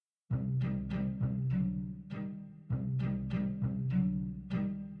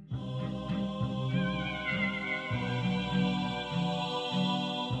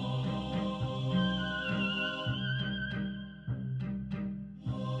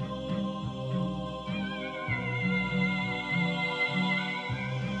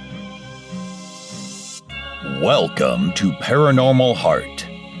Welcome to Paranormal Heart,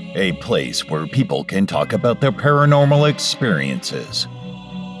 a place where people can talk about their paranormal experiences.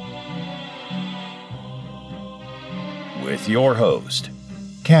 With your host,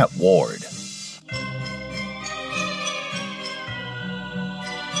 Kat Ward.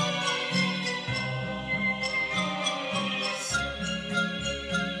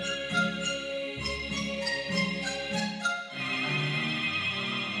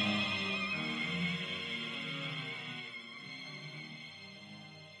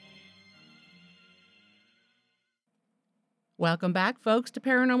 Welcome back, folks, to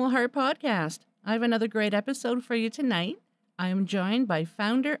Paranormal Heart Podcast. I have another great episode for you tonight. I am joined by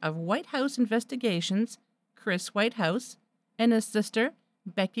founder of White House Investigations, Chris Whitehouse, and his sister,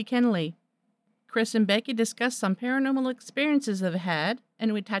 Becky Kenley. Chris and Becky discuss some paranormal experiences they've had,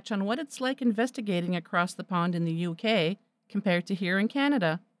 and we touch on what it's like investigating across the pond in the UK compared to here in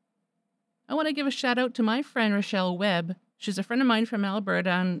Canada. I want to give a shout out to my friend Rochelle Webb. She's a friend of mine from Alberta,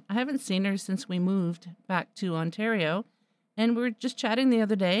 and I haven't seen her since we moved back to Ontario. And we were just chatting the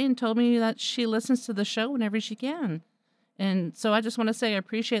other day and told me that she listens to the show whenever she can. And so I just want to say I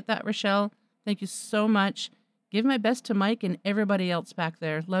appreciate that, Rochelle. Thank you so much. Give my best to Mike and everybody else back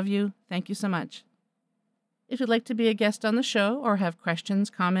there. Love you. Thank you so much. If you'd like to be a guest on the show or have questions,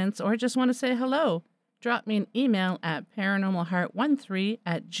 comments, or just want to say hello, drop me an email at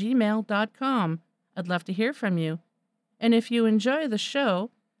paranormalheart13@gmail.com. I'd love to hear from you. And if you enjoy the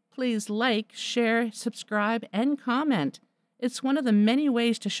show, please like, share, subscribe, and comment. It's one of the many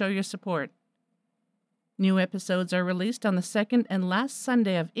ways to show your support. New episodes are released on the second and last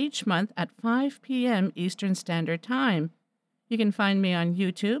Sunday of each month at 5 p.m. Eastern Standard Time. You can find me on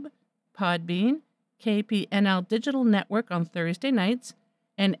YouTube, Podbean, KPNL Digital Network on Thursday nights,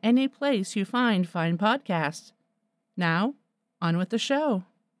 and any place you find fine podcasts. Now, on with the show.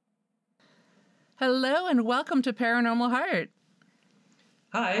 Hello and welcome to Paranormal Heart.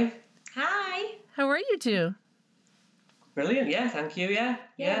 Hi. Hi. How are you two? Brilliant. Yeah, thank you. Yeah,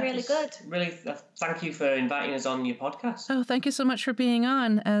 really good. Really, thank you for inviting us on your podcast. Oh, thank you so much for being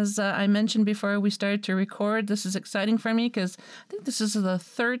on. As I mentioned before we started to record, this is exciting for me because I think this is the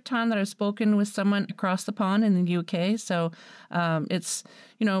third time that I've spoken with someone across the pond in the UK. So it's,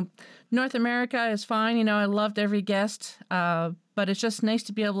 North America is fine. I loved every guest, but it's just nice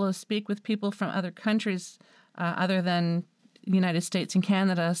to be able to speak with people from other countries other than the United States and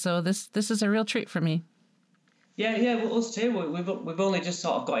Canada. So this is a real treat for me. Yeah, well, us too. We've only just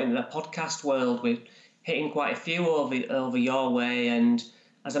sort of got into the podcast world. We're hitting quite a few over your way, and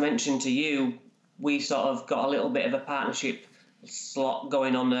as I mentioned to you, we sort of got a little bit of a partnership slot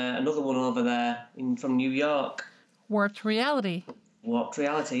going on. Another one over there from New York. Warped Reality. Warped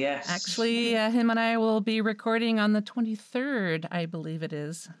Reality, yes. Actually, him and I will be recording on the 23rd, I believe it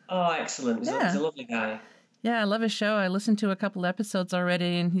is. Oh, excellent. He's a lovely guy. Yeah, I love his show. I listened to a couple episodes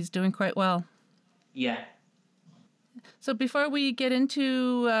already, and he's doing quite well. Yeah. So before we get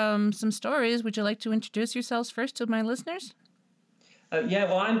into some stories, would you like to introduce yourselves first to my listeners?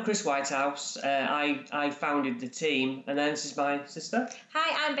 Well, I'm Chris Whitehouse. I founded the team, and then this is my sister.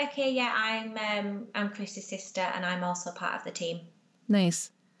 Hi, I'm Becky. Yeah, I'm Chris's sister, and I'm also part of the team.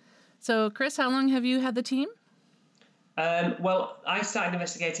 Nice. So, Chris, how long have you had the team? Well, I started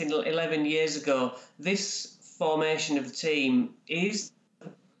investigating 11 years ago. This formation of the team is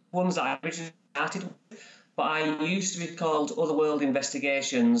ones that I originally started with, but I used to be called Otherworld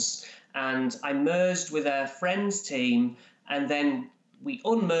Investigations, and I merged with a friend's team, and then we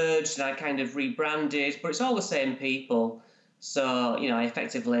unmerged, and I kind of rebranded, but it's all the same people. So,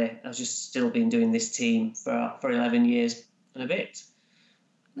 I've just still been doing this team for 11 years and a bit.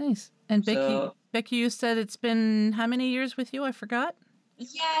 Nice. And Becky, you said it's been how many years with you? I forgot.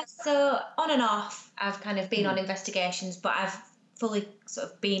 Yeah, so on and off, I've kind of been on investigations, but I've fully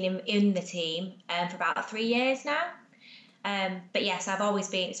sort of been in the team for about 3 years now. But yes, it's always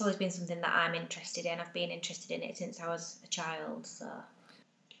been something that I'm interested in. I've been interested in it since I was a child. So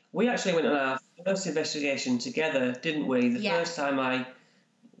we actually went on our first investigation together, didn't we? The first time I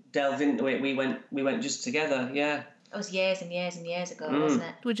delved into it, we went just together. Yeah. It was years and years and years ago, wasn't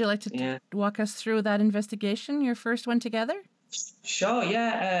it? Would you like to walk us through that investigation, your first one together? Sure,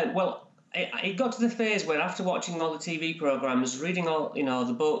 yeah. Well, it got to the phase where after watching all the TV programs, reading all,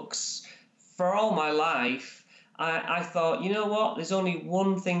 the books, for all my life, I thought, you know what, there's only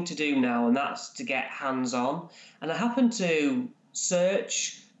one thing to do now, and that's to get hands-on. And I happened to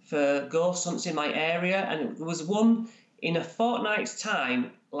search for ghost hunts in my area, and there was one in a fortnight's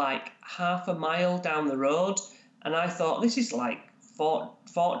time, like half a mile down the road, and I thought, this is like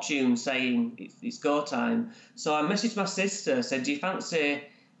fortune saying it's go time. So I messaged my sister, said, do you fancy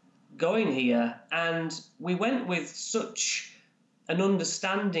going here? And we went with such an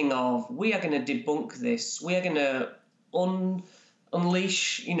understanding of, we are going to debunk this. We are going to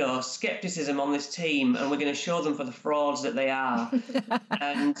unleash, skepticism on this team, and we're going to show them for the frauds that they are.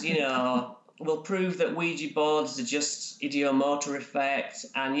 And, we'll prove that Ouija boards are just idiomotor effect.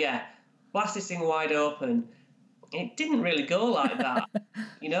 And, blast this thing wide open. It didn't really go like that,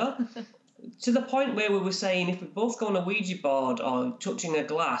 to the point where we were saying if we both go on a Ouija board or touching a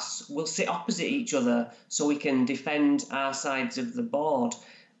glass, we'll sit opposite each other so we can defend our sides of the board.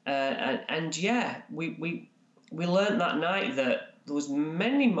 We learnt that night that there was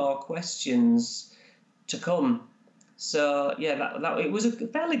many more questions to come. So that it was a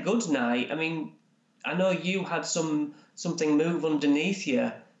fairly good night. I mean, I know you had something move underneath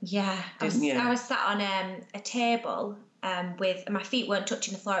you. Yeah, I was sat on a table with my feet weren't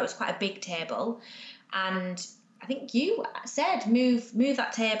touching the floor. It was quite a big table, and I think you said move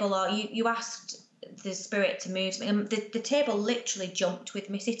that table, or you asked the spirit to move something. And the table literally jumped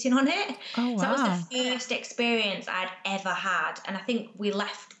with me sitting on it. Oh, wow. So that was the first experience I'd ever had, and I think we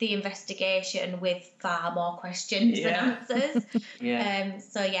left the investigation with far more questions than answers.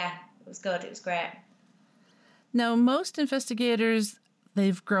 It was good. It was great. Now, most investigators,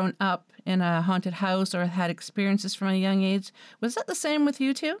 they've grown up in a haunted house or had experiences from a young age. Was that the same with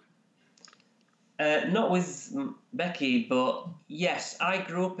you two? Not with Becky, but yes, I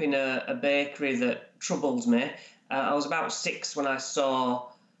grew up in a bakery that troubled me. I was about 6 when I saw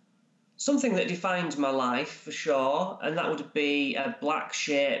something that defined my life for sure, and that would be a black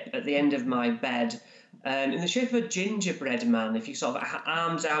shape at the end of my bed, in the shape of a gingerbread man, if you sort of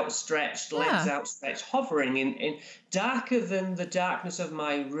arms outstretched, legs outstretched, hovering in darker than the darkness of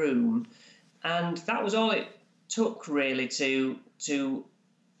my room. And that was all it took, really, to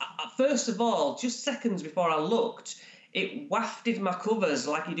first of all, just seconds before I looked, it wafted my covers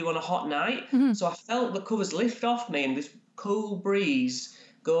like you do on a hot night. Mm-hmm. So I felt the covers lift off me and this cool breeze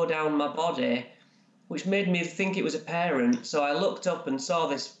go down my body, which made me think it was a parent. So I looked up and saw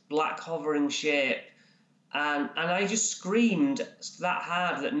this black hovering shape, and I just screamed that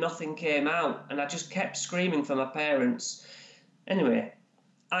hard that nothing came out, and I just kept screaming for my parents. Anyway,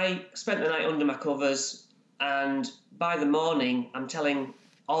 I spent the night under my covers, and by the morning, I'm telling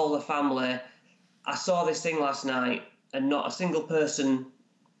all the family, I saw this thing last night, and not a single person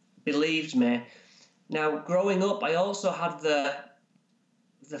believed me. Now, growing up, I also had the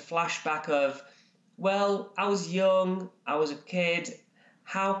flashback of, well, I was young, I was a kid,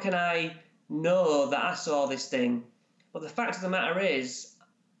 how can I know that I saw this thing? But the fact of the matter is,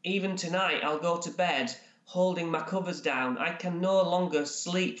 even tonight, I'll go to bed holding my covers down. I can no longer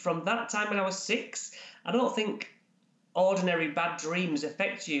sleep. From that time when I was 6, I don't think ordinary bad dreams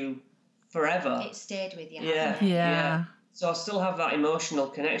affect you forever. It stayed with you. Yeah. So I still have that emotional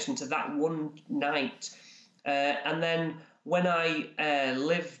connection to that one night. And then when I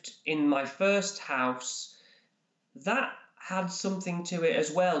lived in my first house, that had something to it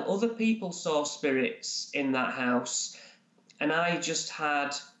as well. Other people saw spirits in that house, and I just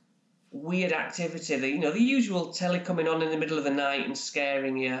had weird activity. The usual telly coming on in the middle of the night and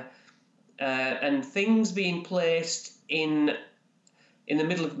scaring you, and things being placed in the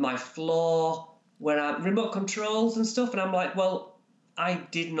middle of my floor where remote controls and stuff, and I'm like, well, I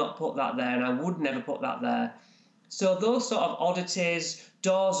did not put that there, and I would never put that there. So those sort of oddities,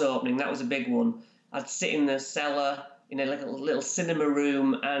 doors opening, that was a big one. I'd sit in the cellar in a little cinema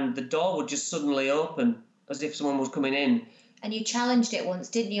room, and the door would just suddenly open as if someone was coming in. And you challenged it once,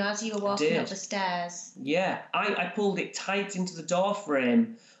 didn't you, as you were walking up the stairs? Yeah, I pulled it tight into the door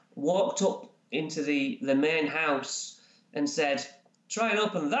frame, walked up into the main house and said, try and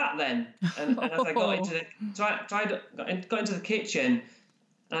open that then. And as I got into the kitchen,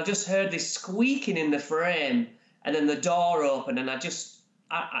 and I just heard this squeaking in the frame, and then the door opened, and this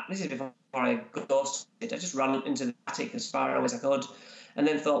is before I ghosted. I just ran into the attic as far away as I could, and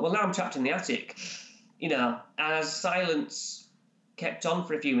then thought, well, now I'm trapped in the attic. And as silence kept on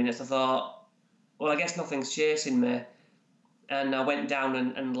for a few minutes, I thought, well, I guess nothing's chasing me. And I went down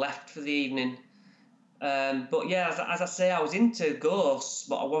and left for the evening. But yeah, as I say, I was into ghosts,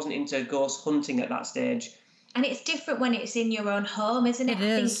 but I wasn't into ghost hunting at that stage. And it's different when it's in your own home, isn't it?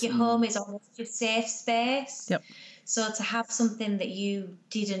 I think your home is almost your safe space. Yep. So to have something that you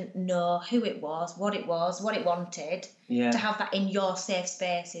didn't know who it was, what it wanted, to have that in your safe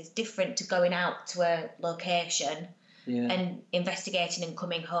space is different to going out to a location and investigating and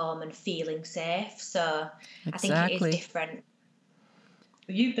coming home and feeling safe. So exactly. I think it is different.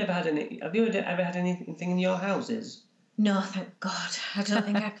 You've never had any? Have you ever had anything in your houses? No, thank God. I don't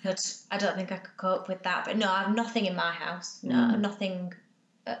think I could. I don't think I could cope with that. But no, I have nothing in my house. No, nothing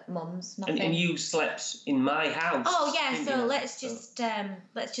at Mum's. Nothing. And you slept in my house. Oh yeah, didn't so you? let's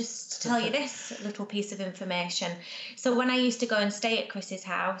just tell you this little piece of information. So when I used to go and stay at Chris's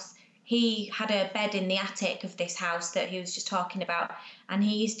house, he had a bed in the attic of this house that he was just talking about, and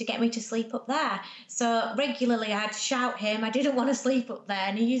he used to get me to sleep up there. So regularly I'd shout him, I didn't want to sleep up there,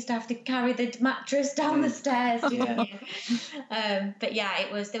 and he used to have to carry the mattress down the stairs, didn't you? But yeah,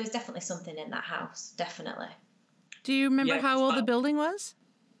 there was definitely something in that house, definitely. Do you remember Yeah, how old the building was?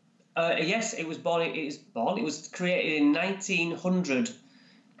 Yes, it was born. It was created in 1900,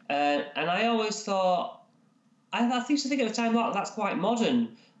 and I always thought, I used to think at the time, that's quite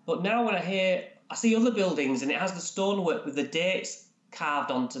modern. But now when I see other buildings and it has the stonework with the dates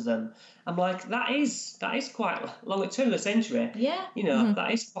carved onto them, I'm like, that is quite long. It's turn of the century. Yeah.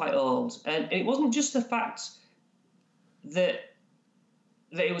 That is quite old. And it wasn't just the fact that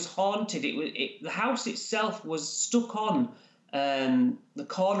it was haunted. The house itself was stuck on the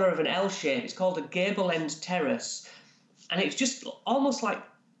corner of an L shape. It's called a gable end terrace, and it's just almost like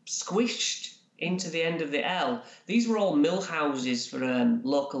squished into the end of the L. These were all mill houses for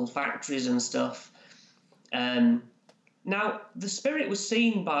local factories and stuff. Now, the spirit was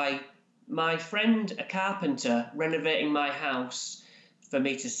seen by my friend, a carpenter, renovating my house for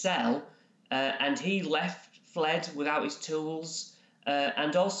me to sell, and he fled without his tools.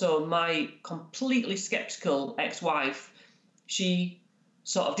 And also my completely sceptical ex-wife, she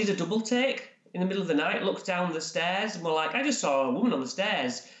sort of did a double take in the middle of the night, looked down the stairs, and were like, I just saw a woman on the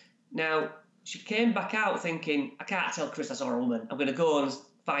stairs. Now, she came back out thinking, I can't tell Chris I saw a woman. I'm going to go and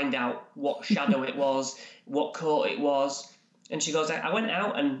find out what shadow it was, what coat it was. And she goes, I went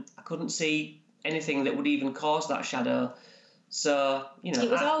out and I couldn't see anything that would even cause that shadow. So, it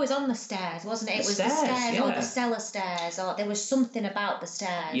was always on the stairs, wasn't it? It was the stairs or the cellar stairs, or there was something about the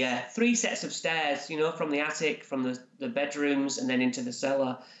stairs. Yeah, 3 sets of stairs, from the attic, from the bedrooms, and then into the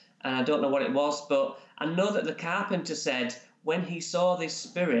cellar. And I don't know what it was, but I know that the carpenter said when he saw this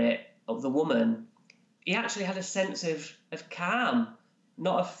spirit of the woman, he actually had a sense of calm,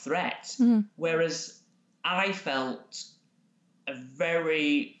 not of threat. Whereas I felt a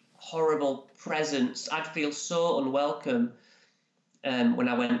very horrible presence. I'd feel so unwelcome when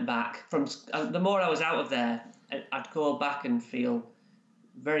I went back. The more I was out of there, I'd go back and feel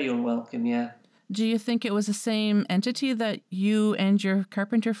very unwelcome, yeah. Do you think it was the same entity that you and your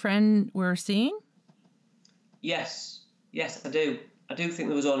carpenter friend were seeing? Yes, I do. I do think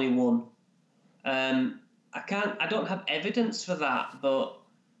there was only one. I don't have evidence for that, but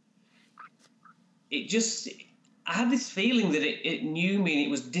I had this feeling that it knew me and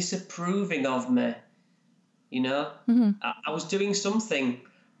it was disapproving of me. I was doing something.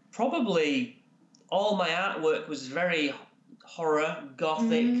 Probably all my artwork was very horror,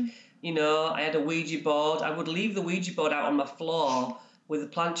 gothic. I had a Ouija board. I would leave the Ouija board out on my floor with a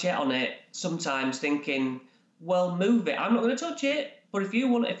planchette on it, sometimes thinking, well, move it. I'm not going to touch it. But if you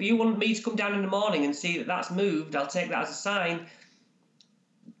want me to come down in the morning and see that that's moved, I'll take that as a sign.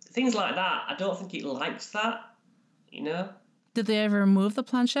 Things like that. I don't think it likes that, Did they ever move the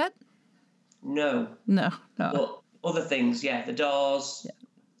planchette? No. But other things, yeah. The doors,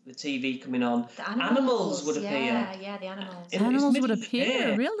 the TV coming on. The animals would appear. Yeah, the animals. Animals would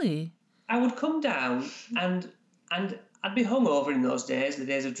appear, really? I would come down and I'd be hungover in those days, the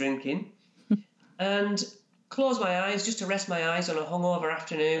days of drinking, and close my eyes just to rest my eyes on a hungover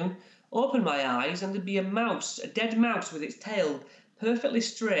afternoon, open my eyes, and there'd be a dead mouse with its tail perfectly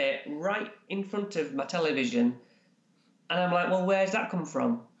straight right in front of my television. And I'm like, well, where's that come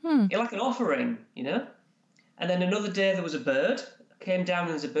from? It's like an offering, And then another day there was a bird. I came down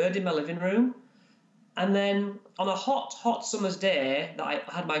and there's a bird in my living room. And then on a hot, hot summer's day that I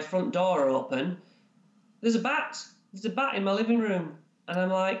had my front door open, there's a bat. There's a bat in my living room. And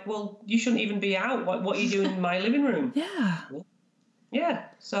I'm like, well, you shouldn't even be out. What are you doing in my living room? Yeah. Yeah.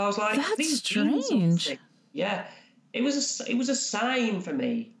 So I was like, that's strange. Yeah. It was a sign for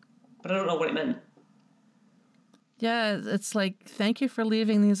me, but I don't know what it meant. Yeah, it's like, thank you for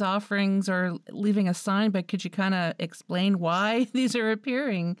leaving these offerings or leaving a sign, but could you kind of explain why these are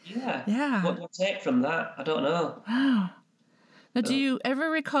appearing? Yeah. Yeah. What take from that? I don't know. Wow. Now, do you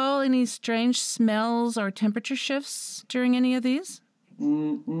ever recall any strange smells or temperature shifts during any of these?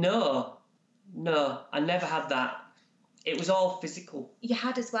 No, I never had that. It was all physical. You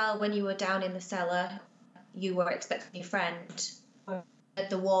had as well when you were down in the cellar, you were expecting your friend.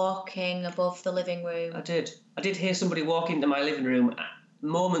 The walking above the living room. I did hear somebody walk into my living room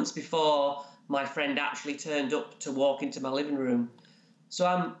moments before my friend actually turned up to walk into my living room. So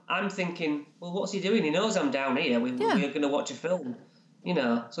I'm thinking, well, what's he doing? He knows I'm down here. We're going to watch a film,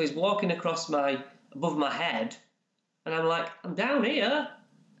 So he's walking above my head, and I'm like, I'm down here.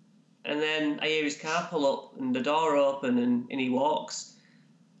 and then I hear his car pull up and the door open and he walks.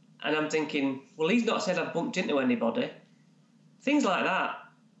 And I'm thinking, well, he's not said I've bumped into anybody. Things like that.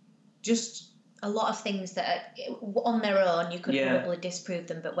 Just... A lot of things that are, on their own, you could Yeah. probably disprove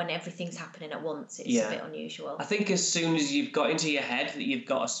them, but when everything's happening at once, it's Yeah. a bit unusual. I think as soon as you've got into your head that you've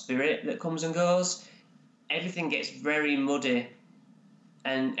got a spirit that comes and goes, everything gets very muddy,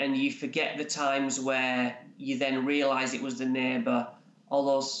 and you forget the times where you then realise it was the neighbour, all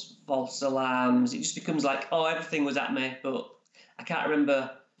those false alarms. It just becomes like, oh, everything was at me, but I can't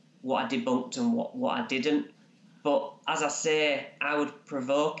remember what I debunked and what I didn't. But as I say, I would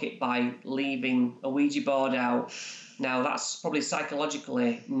provoke it by leaving a Ouija board out. Now, that's probably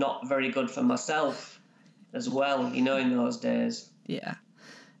psychologically not very good for myself as well, in those days. Yeah.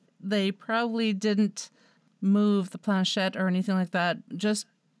 They probably didn't move the planchette or anything like that just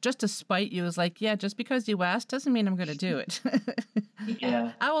to spite you. It's like, yeah, just because you asked doesn't mean I'm going to do it.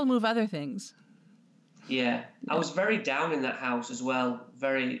 Yeah. I will move other things. Yeah. I was very down in that house as well.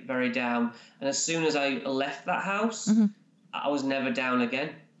 Very, very down. And as soon as I left that house, I was never down again.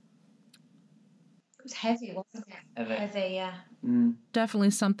 It was heavy, wasn't it? Heavy, yeah. Definitely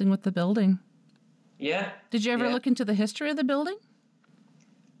something with the building. Yeah. Did you ever look into the history of the building?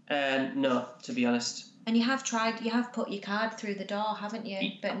 No, to be honest. And you have put your card through the door, haven't you?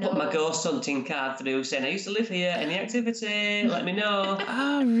 I put my ghost hunting card through saying, I used to live here, any activity, let me know.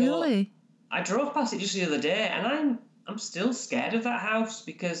 Oh, really? But I drove past it just the other day, and I'm still scared of that house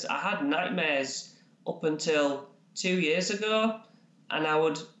because I had nightmares up until 2 years ago, and I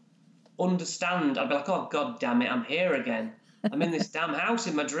would understand. I'd be like, oh, God damn it, I'm here again. I'm in this damn house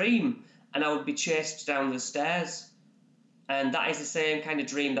in my dream, and I would be chased down the stairs. And that is the same kind of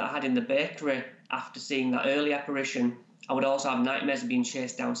dream that I had in the bakery after seeing that early apparition. I would also have nightmares of being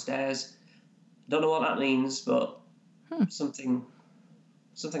chased downstairs. Don't know what that means, but something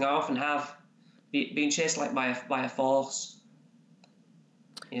I often have. Being chased like by a force.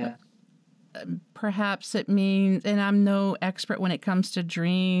 Yeah. Perhaps it means, and I'm no expert when it comes to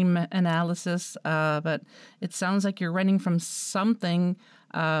dream analysis, but it sounds like you're running from something,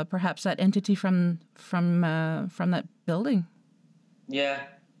 perhaps that entity from that building. Yeah.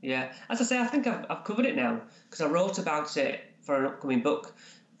 As I say, I think I've covered it now because I wrote about it for an upcoming book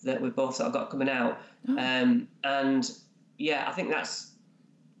that we've both sort of got coming out. Oh. And yeah, I think that's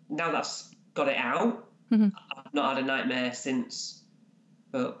got it out. I've not had a nightmare since.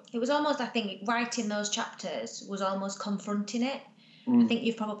 But it was almost, I think, writing those chapters was almost confronting it. I think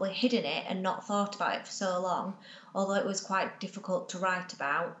you've probably hidden it and not thought about it for so long, although it was quite difficult to write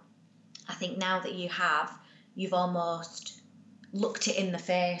about. I think now that you've almost looked it in the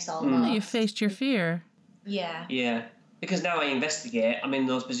face almost. You faced your fear. Yeah. Yeah, because now I investigate. I'm in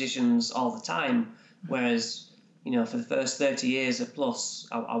those positions all the time, whereas, for the first 30 years or plus,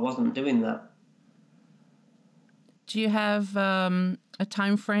 I wasn't doing that. Do you have a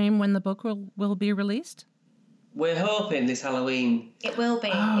time frame when the book will be released? We're hoping this Halloween. It will be.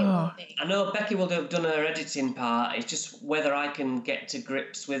 Oh. It will be. I know Becky will have done her editing part. It's just whether I can get to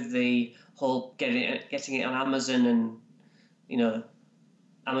grips with the whole getting it on Amazon and,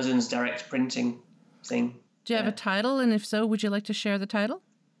 Amazon's direct printing thing. Do you have a title? And if so, would you like to share the title?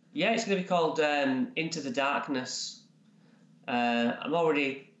 Yeah, it's going to be called Into the Darkness. I'm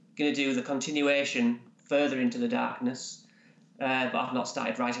already going to do the continuation further into the darkness, but I've not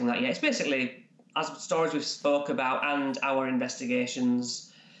started writing that yet. It's basically as stories we've spoke about and our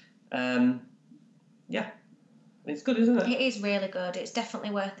investigations. Yeah, it's good, isn't it? It is really good. It's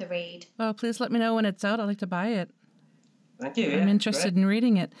definitely worth a read. Oh, please let me know when it's out. I'd like to buy it. Thank you. I'm interested in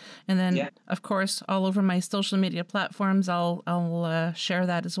reading it, and then Yeah. of course all over my social media platforms, I'll share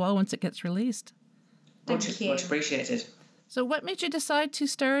that as well once it gets released. Much appreciated. So what made you decide to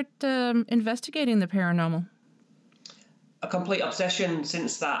start investigating the paranormal? A complete obsession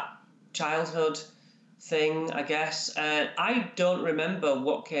since that childhood thing, I guess. I don't remember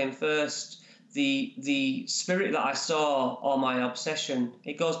what came first, the spirit that I saw or my obsession.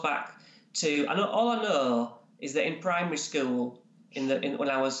 It goes back to, all I know is that in primary school, when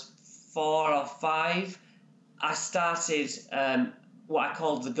I was 4 or 5, I started what I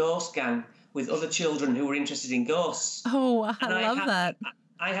called the ghost gang, with other children who were interested in ghosts. Oh, I love that.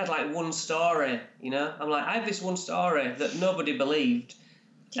 I had like one story, I'm like, I have this one story that nobody believed.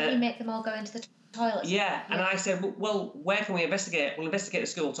 Did you make them all go into the toilets? Yeah, and I said, well, where can we investigate? We'll investigate the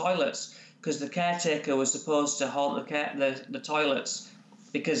school toilets, because the caretaker was supposed to haunt the toilets,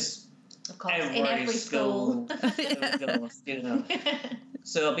 because of course, in every school. Ghost,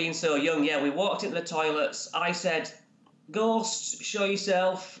 So being so young, we walked into the toilets. I said, ghost, show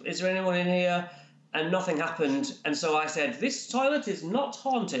yourself. Is there anyone in here? and nothing happened. And so I said, "This toilet is not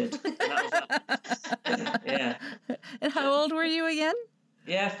haunted." And that was that. Yeah. And how old were you again?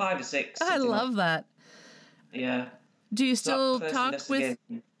 Yeah, 5 or 6. I something like love that. that. Yeah. Do you So still first talk with?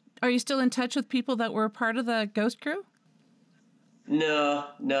 investigation. Are you still in touch with people that were part of the ghost crew? No.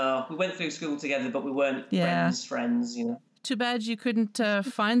 We went through school together, but we weren't friends, you know. Too bad you couldn't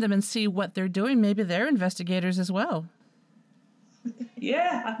find them and see what they're doing. Maybe they're investigators as well.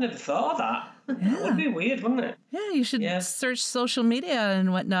 Yeah, I've never thought of that. Yeah. That would be weird, wouldn't it? Yeah, you should search social media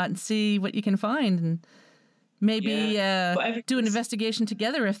and whatnot and see what you can find, and maybe do an investigation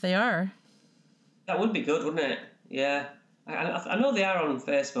together if they are. That would be good, wouldn't it? Yeah. I know they are on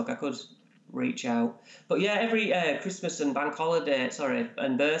Facebook. I could reach out. But yeah, every Christmas and bank holiday,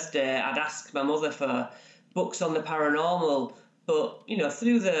 and birthday, I'd ask my mother for books on the paranormal. But, you know,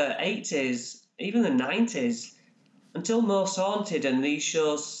 through the 80s, even the 90s, until Most Haunted and these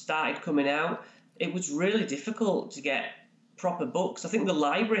shows started coming out, it was really difficult to get proper books. I think the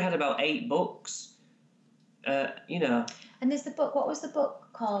library had about 8 books, you know. And there's the book, what was the book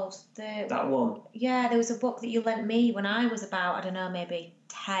called? That one. Yeah, there was a book that you lent me when I was about, I don't know, maybe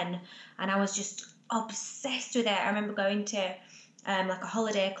 10, and I was just obsessed with it. I remember going to like a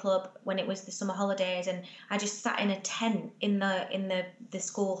holiday club when it was the summer holidays, and I just sat in a tent in the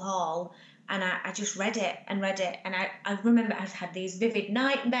school hall, and I just read it, and I remember I had these vivid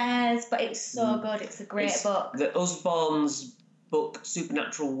nightmares, but it's so good. It's a great book. The Usborne's book,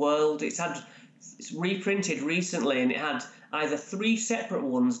 Supernatural World, it's reprinted recently, and it had either 3 separate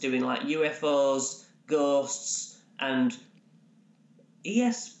ones doing like UFOs, ghosts, and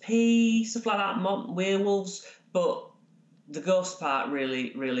ESP, stuff like that, werewolves, but the ghost part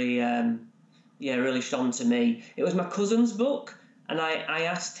really shone to me. It was my cousin's book, and I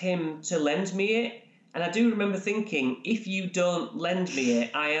asked him to lend me it, and I do remember thinking, if you don't lend me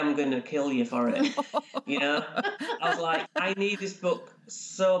it, I am going to kill you for it. You know? I was like, I need this book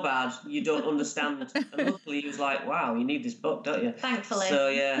so bad, you don't understand. And luckily he was like, wow, you need this book, don't you? Thankfully. So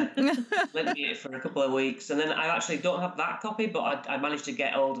yeah, lent me it for a couple of weeks. And then I actually don't have that copy, but I managed to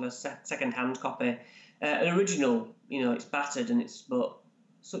get hold of a second-hand copy. An original, you know, it's battered, but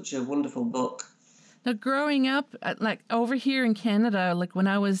such a wonderful book. Now, growing up, like over here in Canada, like when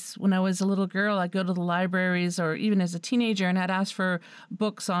I was a little girl, I'd go to the libraries, or even as a teenager, and I'd ask for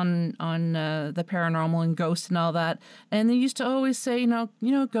books on the paranormal and ghosts and all that. And they used to always say, you know,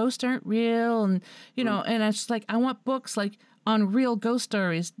 ghosts aren't real, and and I just like, I want books like on real ghost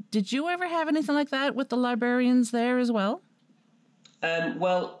stories. Did you ever have anything like that with the librarians there as well?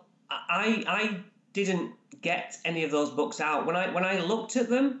 Well, I didn't get any of those books out. When I looked at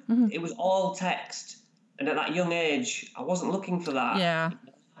them, it was all text. And at that young age, I wasn't looking for that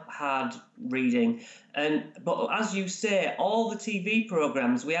hard reading. But as you say, all the TV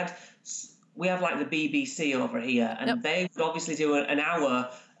programs, we have like the BBC over here, and they would obviously do an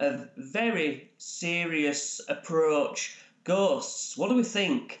hour of very serious approach, ghosts, what do we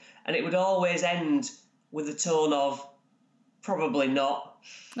think? And it would always end with a tone of probably not,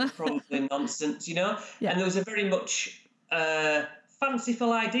 probably nonsense, you know? Yeah. And there was a very much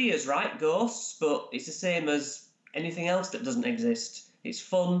fanciful ideas, right? Ghosts, but it's the same as anything else that doesn't exist. It's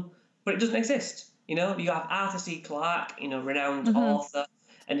fun, but it doesn't exist. You know, you have Arthur C. Clarke, you know, renowned author,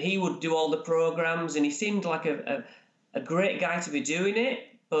 and he would do all the programs, and he seemed like a great guy to be doing it,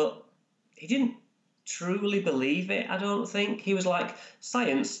 but he didn't truly believe it, I don't think. He was like,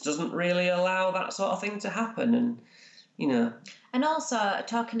 science doesn't really allow that sort of thing to happen, and, you know. And also,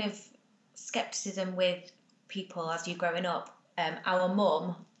 talking of scepticism with people as you're growing up, our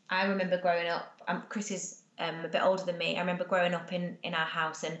mum, I remember growing up, Chris is a bit older than me. I remember growing up in our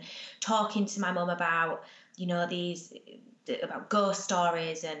house and talking to my mum about, you know, about ghost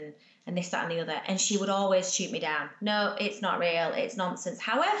stories and this, that and the other. And she would always shoot me down. No, it's not real. It's nonsense.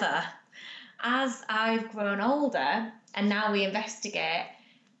 However, as I've grown older and now we investigate,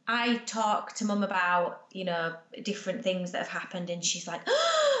 I talk to mum about, you know, different things that have happened, and she's like,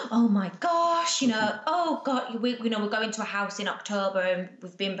 oh my gosh, you know, oh God, we're going to a house in October, and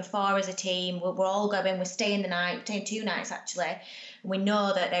we've been before as a team. We're all going, we're staying the night, we're staying 2 nights actually, and we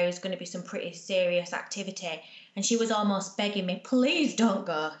know that there is going to be some pretty serious activity. And she was almost begging me, please don't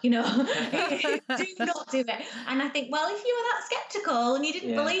go, you know, do not do it. And I think, well, if you were that skeptical and you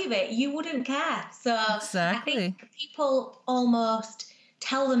didn't believe it, you wouldn't care. So exactly. I think people almost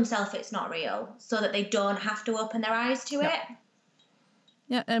tell themselves it's not real so that they don't have to open their eyes to it.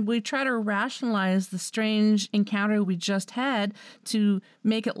 Yeah, and we try to rationalize the strange encounter we just had to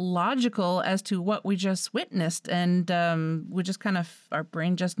make it logical as to what we just witnessed. And we just kind of, our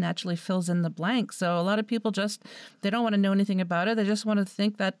brain just naturally fills in the blank. So a lot of people just, they don't want to know anything about it. They just want to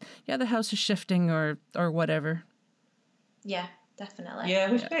think that, yeah, the house is shifting or whatever. Yeah, definitely.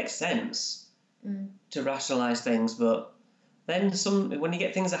 Yeah, which makes sense to rationalise things. But then when you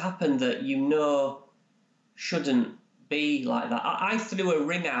get things that happen that you know shouldn't be like that. I threw a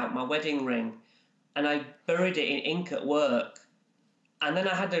ring out, my wedding ring, and I buried it in ink at work. And then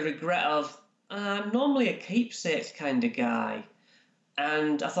I had the regret of, I'm normally a keepsake kind of guy.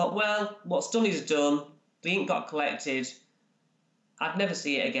 And I thought, well, what's done is done. The ink got collected. I'd never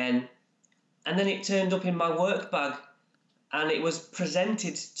see it again. And then it turned up in my work bag, and it was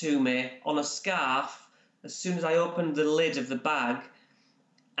presented to me on a scarf as soon as I opened the lid of the bag.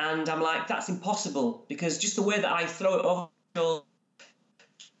 And I'm like, that's impossible, because just the way that I throw it over my shoulder,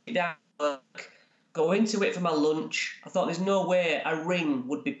 down, go into it for my lunch, I thought there's no way a ring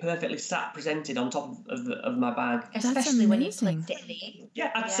would be perfectly sat presented on top of my bag. Especially when you flipped it in the ink.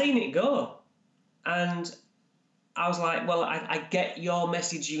 Yeah, I'd seen it go. And I was like, well, I get your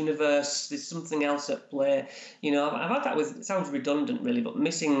message, universe. There's something else at play. You know, I've had that with, it sounds redundant really, but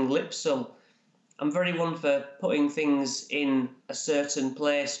missing Lipsil. I'm very one for putting things in a certain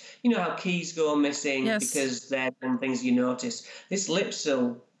place. You know how keys go missing because they're things you notice. This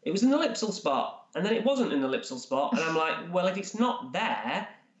Lipsil, it was in the Lipsil spot, and then it wasn't in the Lipsil spot. And I'm like, well, if it's not there,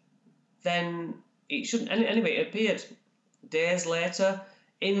 then it shouldn't. Anyway, it appeared days later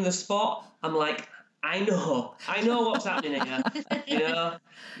in the spot. I'm like, I know what's happening here. You know,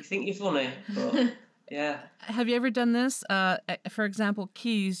 you think you're funny, but yeah. Have you ever done this? For example,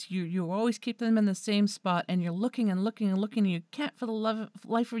 keys, you always keep them in the same spot, and you're looking and looking and looking, and you can't for the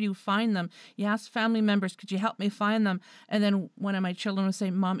life of you find them. You ask family members, could you help me find them? And then one of my children would say,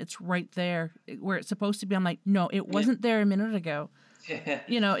 Mom, it's right there where it's supposed to be. I'm like, no, it wasn't there a minute ago.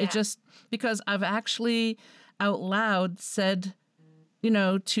 You know, it just, because I've actually out loud said, you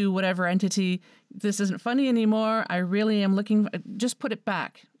know, to whatever entity, this isn't funny anymore. I really am looking, just put it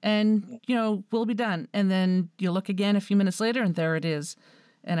back and, you know, we'll be done. And then you look again a few minutes later and there it is.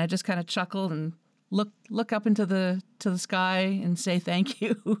 And I just kind of chuckled and look up into the sky and say thank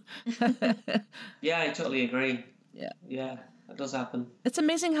you. Yeah, I totally agree. Yeah. Yeah, that does happen. It's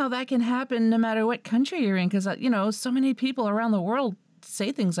amazing how that can happen no matter what country you're in, because, you know, so many people around the world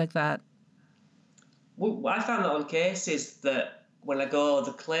say things like that. Well, I found that on cases that when I go,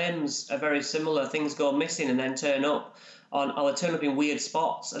 the claims are very similar. Things go missing and then turn up or they turn up in weird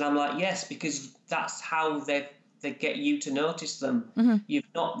spots. And I'm like, yes, because that's how they get you to notice them.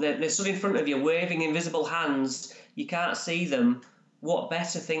 Mm-hmm. They're stood in front of you waving invisible hands. You can't see them. What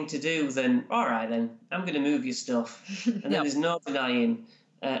better thing to do than, all right, then I'm going to move your stuff. And then there's no denying.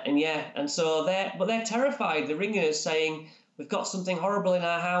 And so they're terrified. The ringers saying, we've got something horrible in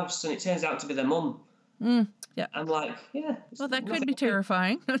our house, and it turns out to be their mum. Yeah. I'm like, yeah. Well, that could be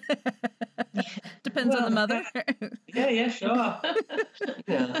terrifying. Depends on the mother. Yeah, sure.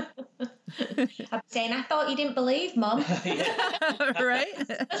 Yeah. I'm saying, I thought you didn't believe, Mum. Right?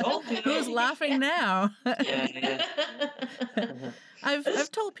 Who's laughing now? Yeah.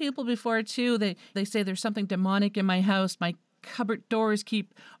 I've told people before too. They say there's something demonic in my house. My cupboard doors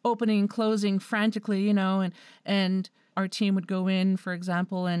keep opening and closing frantically, you know, and our team would go in, for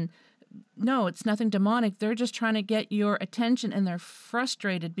example, and no, it's nothing demonic. They're just trying to get your attention, and they're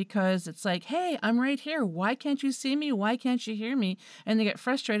frustrated because it's like, hey, I'm right here. Why can't you see me? Why can't you hear me? And they get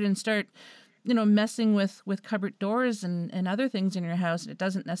frustrated and start, you know, messing with cupboard doors and other things in your house. And it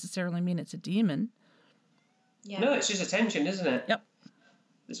doesn't necessarily mean it's a demon. Yeah. No, it's just attention, isn't it? Yep.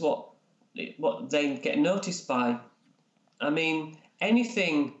 It's what they get noticed by. I mean,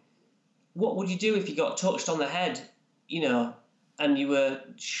 anything. What would you do if you got touched on the head, you know, and you were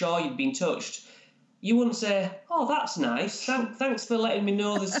sure you'd been touched? You wouldn't say, oh, that's nice. Thanks for letting me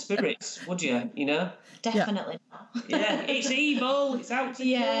know there's spirits, would you? You know? Definitely not. Yeah, it's evil. It's out to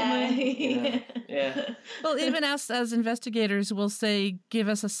kill me. Yeah. Well, even us as investigators will say, give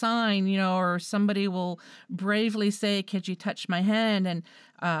us a sign, you know, or somebody will bravely say, could you touch my hand? And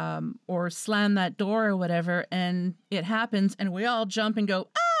or slam that door or whatever. And it happens and we all jump and go,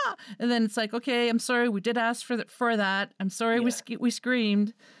 ah! And then it's like, okay, I'm sorry. We did ask for that. I'm sorry. We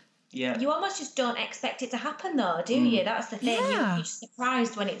screamed. Yeah. You almost just don't expect it to happen, though, do you? That's the thing. Yeah. You're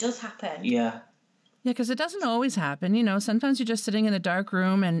surprised when it does happen. Yeah. Yeah, because it doesn't always happen. You know, sometimes you're just sitting in a dark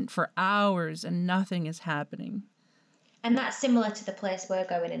room and for hours and nothing is happening. And that's similar to the place we're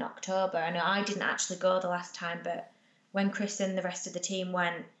going in October. I know I didn't actually go the last time, but when Chris and the rest of the team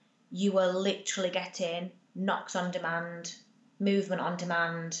went, you were literally getting knocks on demand, movement on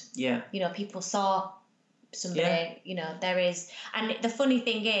demand. Yeah. You know, people saw somebody, Yeah. you know, there is. And the funny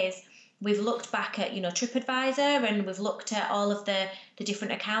thing is, we've looked back at, you know, TripAdvisor, and we've looked at all of the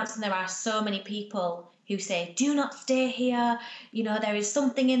different accounts, and there are so many people who say, do not stay here, you know, there is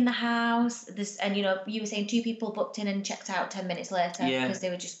something in the house. And, you know, you were saying 2 people booked in and checked out 10 minutes later because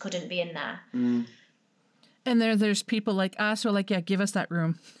they just couldn't be in there. Mm. And there's people like us who are like, yeah, give us that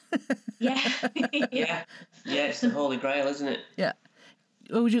room. Yeah. Yeah. Yeah, it's the Holy Grail, isn't it? Yeah.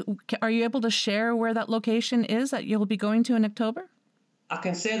 Are you able to share where that location is that you'll be going to in October? I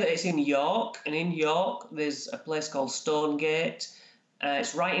can say that it's in York, and in York there's a place called Stonegate.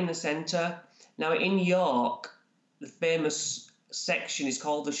 It's right in the centre. Now, in York, the famous section is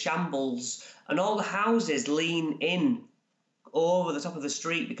called the Shambles, and all the houses lean in over the top of the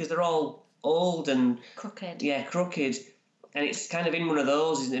street because they're all old and Crooked. Yeah, crooked, and it's kind of in one of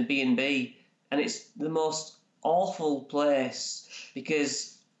those, isn't it, B&B, and it's the most awful place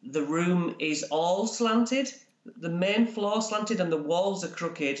because the room is all slanted, the main floor slanted, and the walls are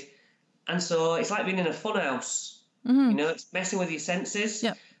crooked, and so it's like being in a funhouse. You know, it's messing with your senses.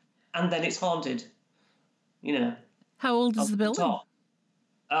 Yeah. And then it's haunted. You know. How old is the building? Top.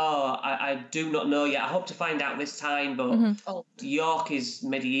 Oh, I do not know yet. I hope to find out this time, but York is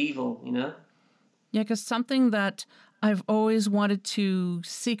medieval, you know? Yeah, because something that I've always wanted to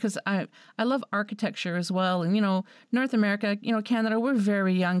see, because I love architecture as well. And, you know, North America, you know, Canada, we're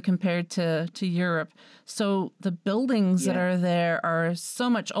very young compared to Europe. So the buildings that are there are so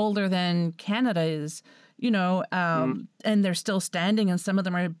much older than Canada is, you know, and they're still standing, and some of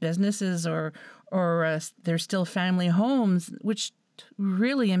them are businesses or they're still family homes, which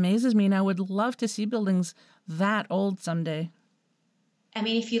really amazes me. And I would love to see buildings that old someday. I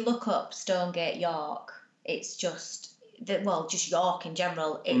mean, if you look up Stonegate, York, it's just just York in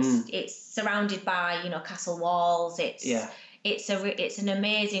general. It's surrounded by, you know, castle walls. It's an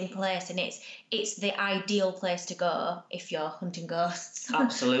amazing place, and it's the ideal place to go if you're hunting ghosts.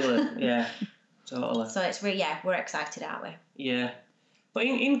 Absolutely, yeah, totally. So it's we're excited, aren't we? Yeah, but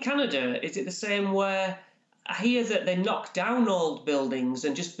in Canada, is it the same where I hear that they knock down old buildings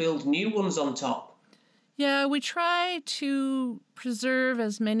and just build new ones on top? Yeah, we try to preserve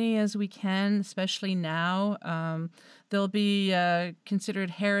as many as we can, especially now. They'll be considered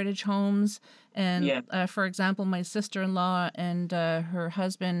heritage homes. And for example, my sister-in-law and her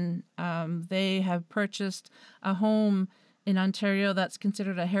husband, they have purchased a home in Ontario that's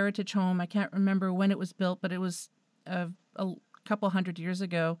considered a heritage home. I can't remember when it was built, but it was a couple hundred years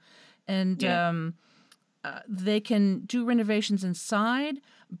ago. And they can do renovations inside,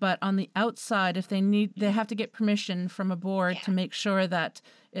 but on the outside, if they have to get permission from a board to make sure that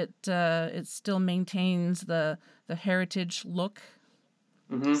it still maintains the heritage look.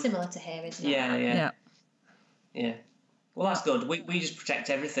 Mm-hmm. Similar to here, isn't it? Yeah. Well, that's good. We just protect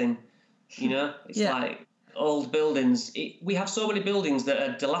everything, you know? It's like old buildings. We have so many buildings that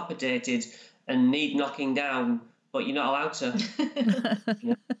are dilapidated and need knocking down, but you're not allowed to. You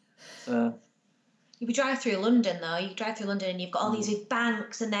know? So... You drive through London, though. You drive through London and you've got all these big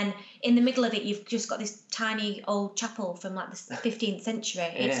banks, and then in the middle of it, you've just got this tiny old chapel from like the 15th century.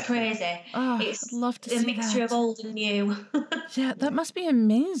 It's crazy. Oh, it's I'd love to see a mixture of old and new. Yeah, that must be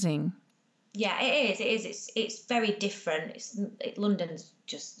amazing. Yeah, it is. It's very different. London's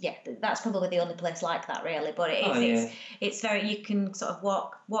just that's probably the only place like that, really. But it is. It's very. You can sort of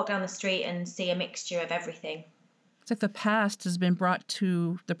walk down the street and see a mixture of everything. It's like the past has been brought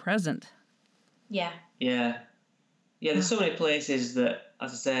to the present. Yeah. Yeah. There's so many places that,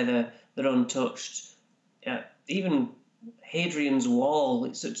 as I say, they're untouched. Even Hadrian's Wall,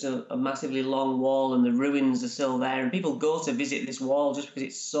 it's such a massively long wall, and the ruins are still there, and people go to visit this wall just because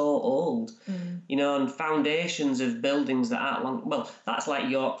it's so old. You know, and foundations of buildings that aren't long. Well, that's like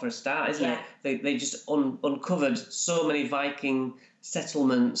York for a start, isn't it? They just uncovered so many Viking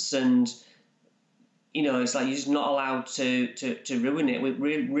settlements, and you know, it's like you're just not allowed to ruin it. We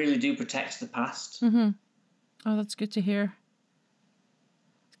really do protect the past. Mm-hmm. Oh, that's good to hear.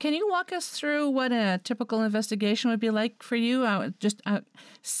 Can you walk us through what a typical investigation would be like for you?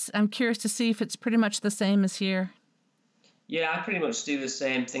 I'm curious to see if it's pretty much the same as here. Yeah, I pretty much do the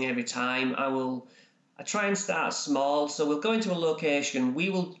same thing every time. I try and start small. So we'll go into a location.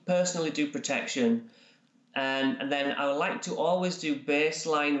 We will personally do protection. And then I would like to always do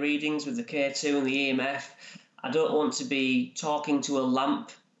baseline readings with the K2 and the EMF. I don't want to be talking to a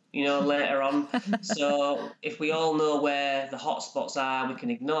lamp, you know, later on. So if we all know where the hot spots are, we can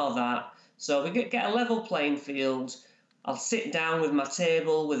ignore that. So we get a level playing field. I'll sit down with my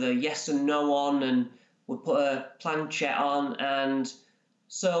table with a yes and no on, and we'll put a planchette on and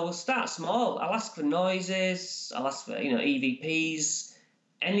So we'll start small. I'll ask for noises. I'll ask for EVPs,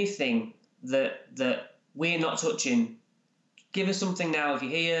 anything that we're not touching. Give us something now if you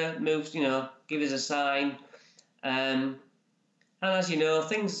hear. Move. Give us a sign. And as you know,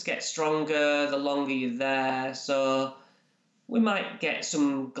 things get stronger the longer you're there. So we might get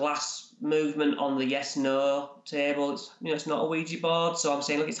some glass movement on the yes/no table. It's not a Ouija board, so I'm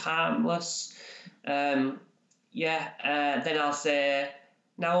saying, look, it's harmless. Then I'll say,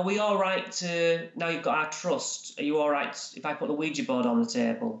 now are we all right now you've got our trust? Are you all right if I put the Ouija board on the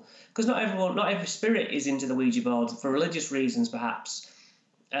table? Because not every spirit is into the Ouija board for religious reasons, perhaps.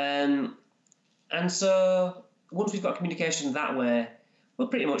 And so once we've got communication that way, we'll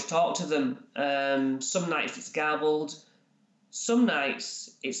pretty much talk to them. Some nights it's garbled. Some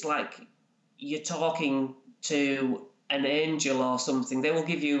nights it's like you're talking to an angel or something. They will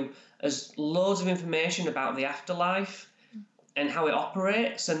give you loads of information about the afterlife and how it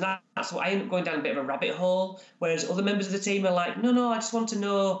operates, and that's what I end up going down a bit of a rabbit hole, whereas other members of the team are like, no, I just want to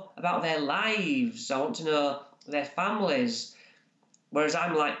know about their lives. I want to know their families. Whereas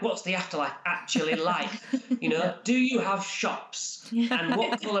I'm like, what's the afterlife actually like? Do you have shops? And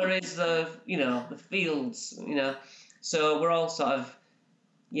what colour is the fields? So we're all sort of,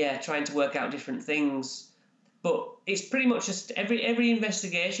 trying to work out different things. But it's pretty much just every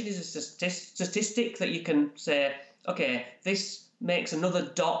investigation is a statistic that you can say, okay, this makes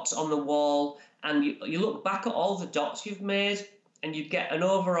another dot on the wall, and you look back at all the dots you've made, and you get an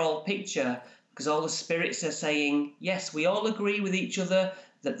overall picture, because all the spirits are saying, yes, we all agree with each other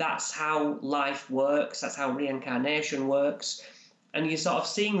that that's how life works, that's how reincarnation works. And you're sort of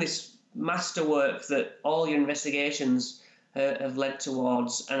seeing this masterwork that all your investigations have led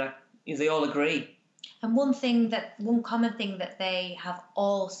towards, and they all agree. And one common thing that they have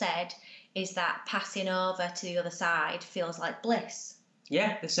all said is that passing over to the other side feels like bliss.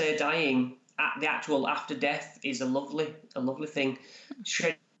 Yeah, they say dying, the actual after death, is a lovely thing.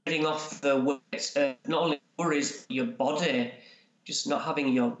 Shredding off the weight, not only worries your body, just not having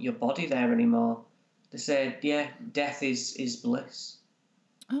your body there anymore. They say, death is bliss.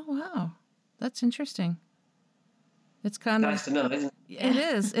 Oh, wow. That's interesting. It's kind nice to know, isn't it? It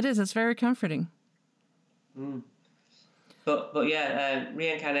is. It is. It's very comforting. Mm. But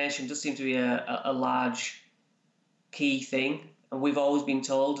reincarnation does seem to be a large key thing, and we've always been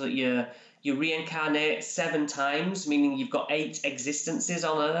told that you reincarnate 7 times, meaning you've got 8 existences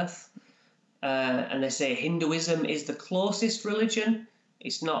on Earth. And they say Hinduism is the closest religion.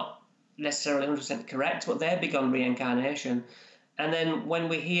 It's not necessarily 100% correct, but they're big on reincarnation. And then when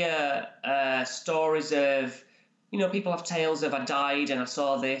we hear stories of, people have tales of I died and I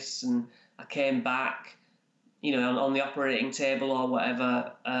saw this and I came back, on the operating table or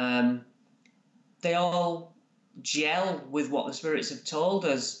whatever, they all gel with what the spirits have told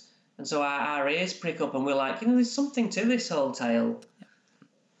us. And so our ears prick up and we're like, there's something to this whole tale.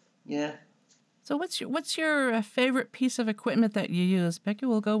 Yeah. So what's your favorite piece of equipment that you use? Becky,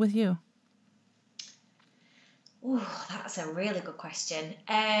 we'll go with you. Oh, that's a really good question.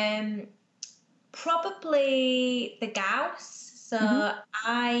 Probably the Gauss. So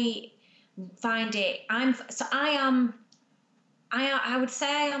I find it. I would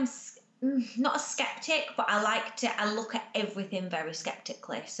say I'm not a skeptic, but I look at everything very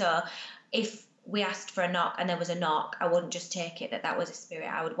skeptically. So if we asked for a knock and there was a knock, I wouldn't just take it that was a spirit.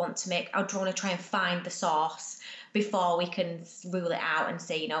 I would want to try and find the source before we can rule it out and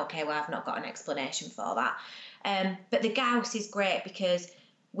say, okay, well, I've not got an explanation for that. But the Gauss is great because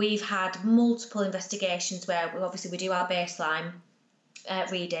we've had multiple investigations where we do our baseline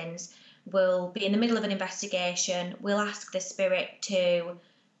readings. We'll be in the middle of an investigation. We'll ask the spirit to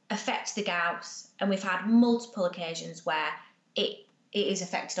affect the Gauss, and we've had multiple occasions where it is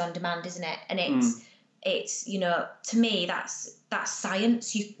affected on demand, isn't it? And it's to me that's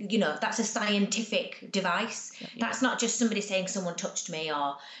science. That's a scientific device. Yeah. That's not just somebody saying someone touched me,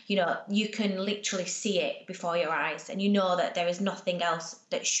 or you can literally see it before your eyes, and that there is nothing else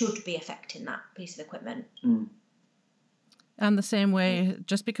that should be affecting that piece of equipment. And the same way,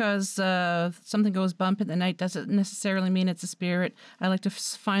 just because something goes bump in the night doesn't necessarily mean it's a spirit. I like to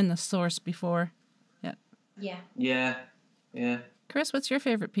find the source before. Yeah. Chris, what's your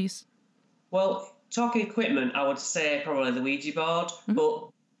favorite piece? Well, talking equipment, I would say probably the Ouija board, but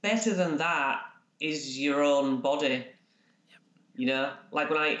better than that is your own body. Yep.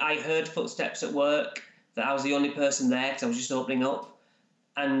 Like when I heard footsteps at work, that I was the only person there because I was just opening up,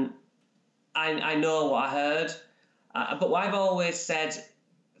 and I know what I heard. But what I've always said,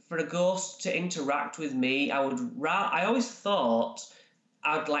 for a ghost to interact with me, I always thought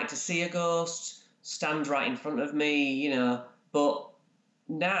I'd like to see a ghost stand right in front of me, but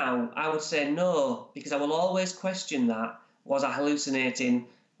now I would say no, because I will always question that. Was I hallucinating?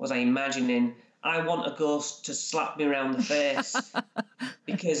 Was I imagining? I want a ghost to slap me around the face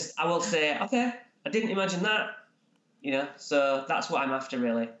because I will say, okay, I didn't imagine that. So that's what I'm after,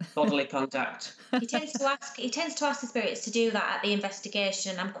 really. Bodily contact. He tends to ask the spirits to do that at the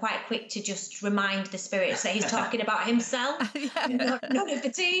investigation. I'm quite quick to just remind the spirits that he's talking about himself, none of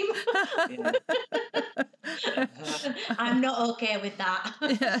the team. I'm not okay with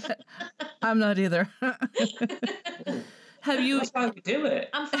that. I'm not either. Have you? That's why we do it.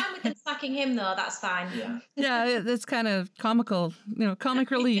 I'm fine with them smacking him, though. That's fine. Yeah, it's kind of comical,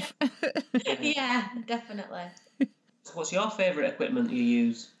 comic relief. Yeah, definitely. So what's your favourite equipment you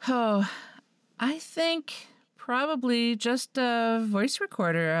use? Oh, I think probably just a voice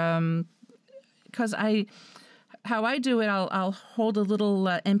recorder. Because how I do it, I'll hold a little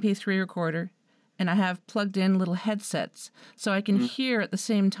MP3 recorder, and I have plugged in little headsets so I can hear at the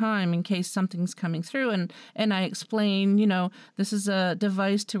same time in case something's coming through. And I explain, this is a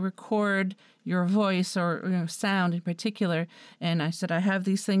device to record your voice or sound in particular. And I said I have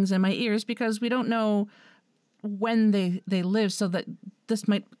these things in my ears because we don't know when they live, so that this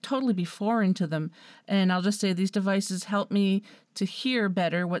might totally be foreign to them. And I'll just say these devices help me to hear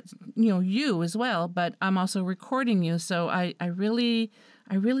better what you as well, but I'm also recording you, so I really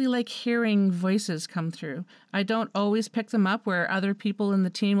like hearing voices come through. I don't always pick them up where other people in the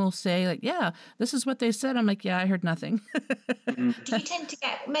team will say, like, yeah, this is what they said. I'm like, yeah, I heard nothing. Do you tend to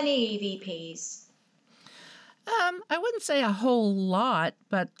get many EVPs? I wouldn't say a whole lot,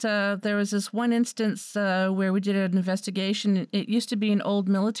 but there was this one instance where we did an investigation. It used to be an old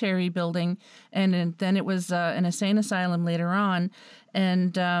military building, and then it was an insane asylum later on.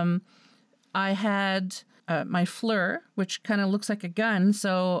 And I had my FLIR, which kind of looks like a gun.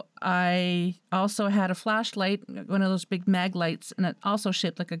 So I also had a flashlight, one of those big mag lights, and it also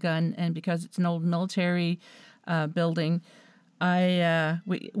shaped like a gun. And because it's an old military building,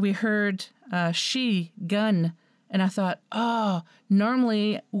 we heard she gun, and I thought,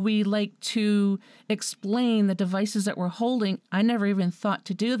 normally we like to explain the devices that we're holding. I never even thought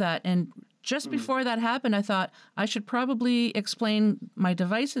to do that, and just before that happened, I thought I should probably explain my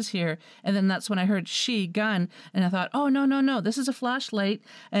devices here. And then that's when I heard she gun, and I thought, oh no, this is a flashlight,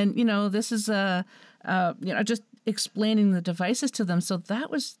 and this is just explaining the devices to them. So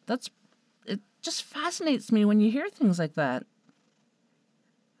it just fascinates me when you hear things like that.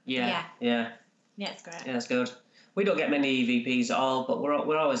 Yeah, it's great. Yeah, that's good. We don't get many EVPs at all, but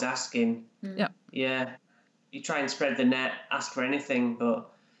we're always asking. Yeah, you try and spread the net, ask for anything, but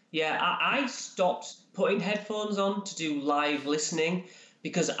yeah, I stopped putting headphones on to do live listening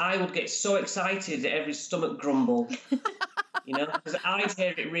because I would get so excited at every stomach grumble, because I'd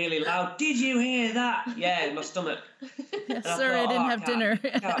hear it really loud. Did you hear that? Yeah, in my stomach. Yeah, sorry, I didn't have dinner.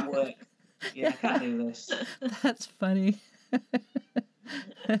 Can't work. Yeah, I can't do this. That's funny.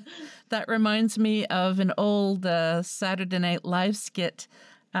 That reminds me of an old Saturday Night Live skit.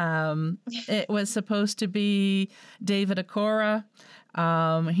 It was supposed to be David Akora.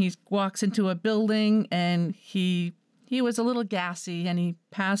 He walks into a building, and he was a little gassy, and he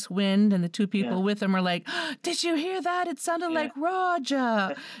passed wind, and the two people with him were like, did you hear that? It sounded like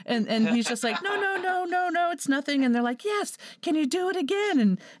Roger. And he's just like, no, it's nothing. And they're like, yes, can you do it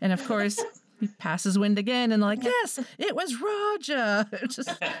again? And of course, he passes wind again, and they're like, yes, it was Roger.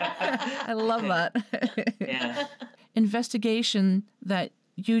 I love that. Yeah. Investigation that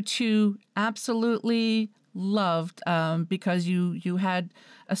you two absolutely loved because you had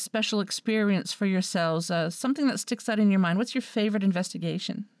a special experience for yourselves, something that sticks out in your mind. What's your favorite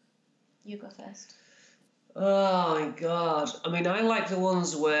investigation? You go first. Oh my God. I mean, I like the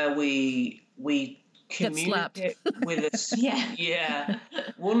ones where we communicate with us. Yeah.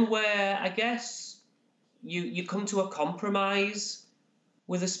 One where I guess you come to a compromise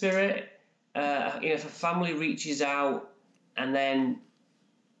with a spirit. If a family reaches out, and then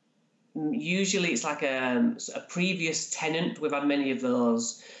usually it's like a previous tenant. We've had many of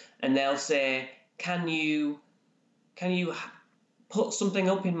those, and they'll say, "Can you put something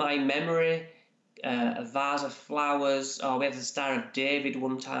up in my memory? A vase of flowers." Or we had the Star of David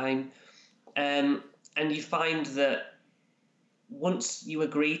one time, and you find that once you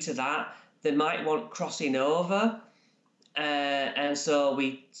agree to that, they might want crossing over, and so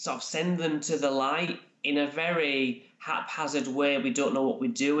we sort of send them to the light in a very haphazard way. We don't know what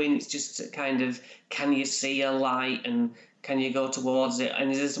we're doing. It's just kind of, can you see a light, and can you go towards it,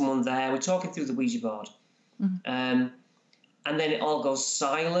 and is there someone there? We're talking through the Ouija board. And then it all goes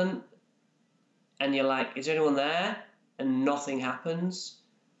silent, and you're like, is there anyone there? And nothing happens.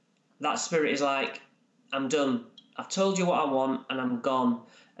 That spirit is like, I'm done. I've told you what I want, and I'm gone.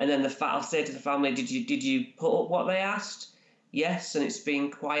 And then I'll say to the family, did you put up what they asked? Yes, and it's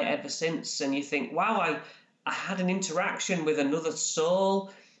been quiet ever since. And you think, wow, I had an interaction with another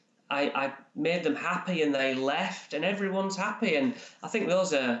soul. I made them happy and they left, and everyone's happy. And I think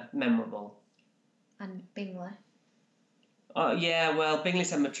those are memorable. And Bingley. Yeah, well, Bingley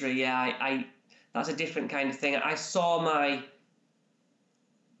Cemetery, yeah, I that's a different kind of thing. I saw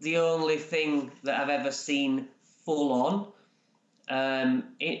the only thing that I've ever seen full on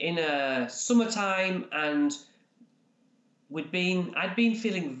in a summertime, and I'd been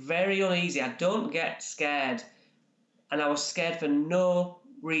feeling very uneasy. I don't get scared, and I was scared for no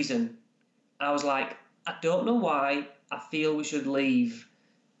reason. I was like, I don't know why. I feel we should leave,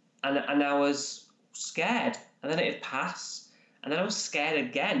 and I was scared, and then it'd pass, and then I was scared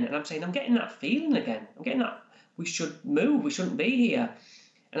again, and I'm saying, I'm getting that feeling again. I'm getting that we should move. We shouldn't be here.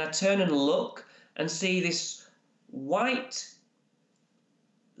 And I turn and look and see this white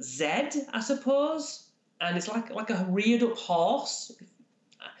Z, I suppose, and it's like a reared up horse,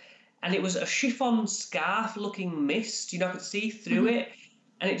 and it was a chiffon scarf looking mist, I could see through it,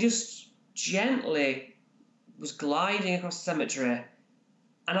 and it just gently was gliding across the cemetery,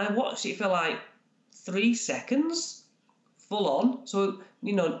 and I watched it for like 3 seconds full on. So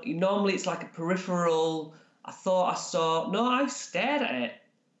normally it's like a peripheral, I thought I saw, no, I stared at it,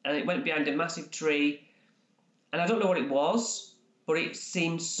 and it went behind a massive tree, and I don't know what it was, but it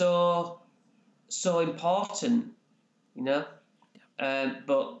seemed so important, but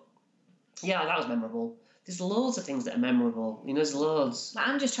yeah, that was memorable. There's loads of things that are memorable, there's loads.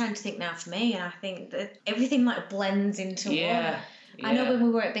 I'm just trying to think now for me, and I think that everything like blends into one. Yeah. I know when we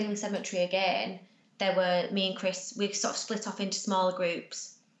were at Bingley Cemetery again, me and Chris, we sort of split off into smaller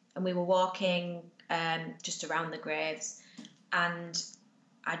groups, and we were walking just around the graves, and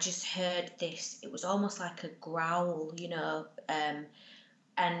I just heard this. It was almost like a growl, and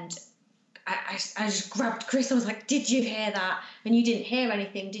I just grabbed Chris. I was like, "Did you hear that?" And you didn't hear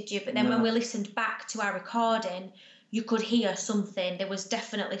anything, did you? But then when we listened back to our recording, you could hear something. There was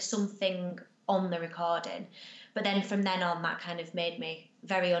definitely something on the recording. But then from then on, that kind of made me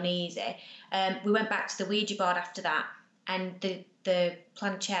very uneasy. We went back to the Ouija board after that, and the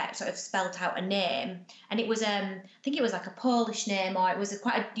planchette sort of spelt out a name, and it was I think it was like a Polish name, or it was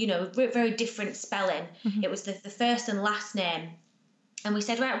quite a very different spelling. It was the first and last name, and we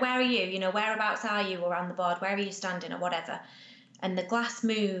said, right, where are you? Whereabouts are you around the board? Where are you standing, or whatever? And the glass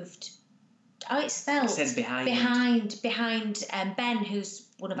moved. Oh, it spelled It said behind Ben, who's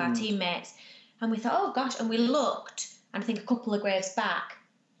one of our teammates, and we thought, oh gosh, and we looked, and I think a couple of graves back,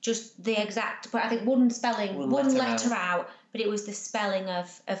 just the exact, but I think one letter out, but it was the spelling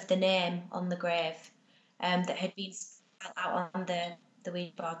of the name on the grave that had been spelled out on the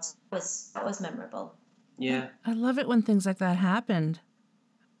Ouija boards. That was memorable. Yeah. I love it when things like that happened.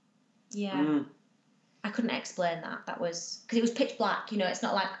 Yeah. I couldn't explain that. That was because it was pitch black. It's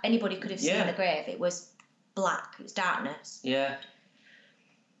not like anybody could have seen the grave. It was black. It was darkness. Yeah.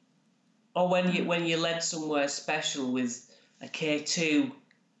 Or when you led somewhere special with a K2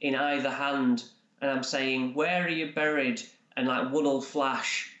 in either hand, and I'm saying, where are you buried? And like one will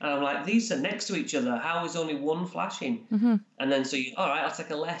flash, and I'm like, these are next to each other. How is only one flashing? And then all right, I'll take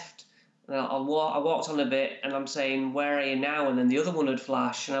a left. And I walked on a bit, and I'm saying, where are you now? And then the other one would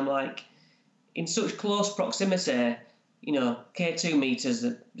flash, and I'm like, in such close proximity, K2 meters,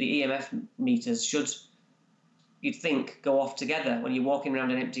 the EMF meters should, you'd think, go off together when you're walking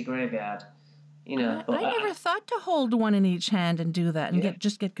around an empty graveyard. But I never thought to hold one in each hand and do that and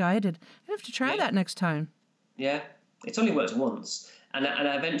get guided. I'd have to try that next time. Yeah, it's only worked once, and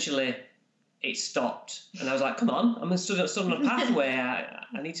I it stopped, and I was like, "Come on, I'm stood on a pathway.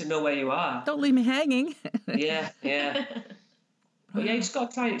 I need to know where you are. Don't leave me hanging." Yeah. But yeah, you just got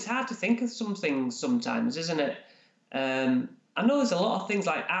to try. It's hard to think of some things sometimes, isn't it? I know there's a lot of things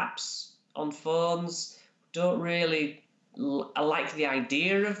like apps on phones. Don't really I like the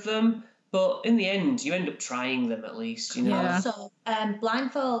idea of them. But in the end, you end up trying them at least, Yeah. Also,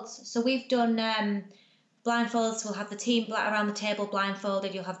 blindfolds. So we've done blindfolds. We'll have the team around the table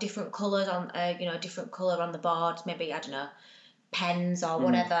blindfolded. You'll have different colours on, different colour on the board. Maybe, I don't know, pens or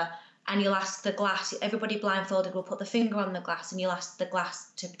whatever. And you'll ask the glass. Everybody blindfolded will put the finger on the glass, and you'll ask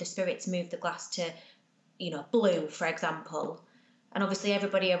the spirit to move the glass to, blue, for example. And obviously,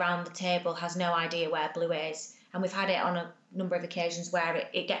 everybody around the table has no idea where blue is. And we've had it on a number of occasions where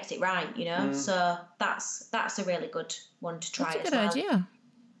it gets it right, So that's a really good one to try. That's a good idea.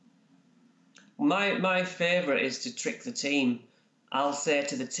 My favourite is to trick the team. I'll say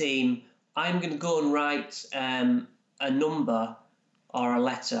to the team, I'm going to go and write a number or a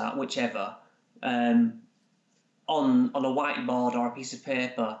letter, whichever, on a whiteboard or a piece of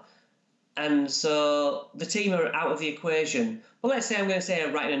paper. And so the team are out of the equation. Well, let's say I'm going to say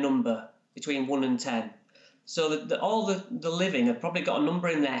I'm writing a number between 1 and 10. So all the living have probably got a number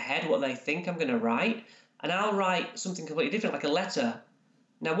in their head, what they think I'm going to write. And I'll write something completely different, like a letter.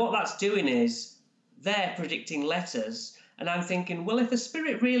 Now, what that's doing is they're predicting letters. And I'm thinking, well, if the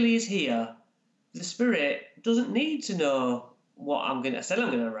spirit really is here, the spirit doesn't need to know what I'm going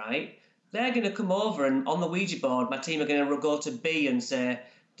to write. They're going to come over, and on the Ouija board, my team are going to go to B and say,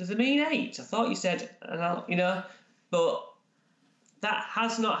 does it mean 8? I thought you said, but that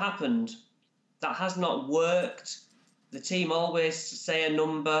has not happened. That has not worked. The team always say a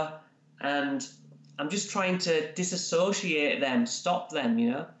number, and I'm just trying to disassociate them, stop them,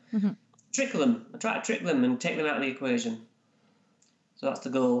 Mm-hmm. Trick them. I try to trick them and take them out of the equation. So that's the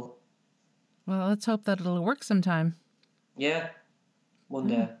goal. Well, let's hope that it'll work sometime. Yeah, one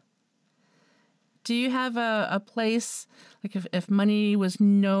day. Do you have a place, like if money was it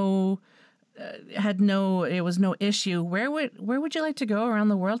was no issue, where would you like to go around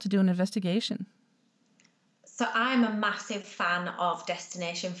the world to do an investigation? So I'm a massive fan of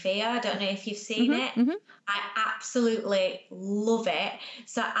Destination Fear. I don't know if you've seen it. Mm-hmm. I absolutely love it.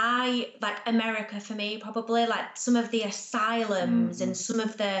 So I like America for me, probably like some of the asylums and some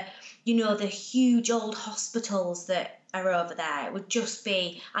of the, the huge old hospitals that are over there. It would just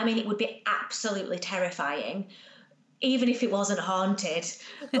be, it would be absolutely terrifying, even if it wasn't haunted.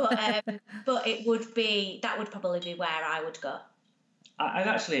 But it would be, that would probably be where I would go. I'd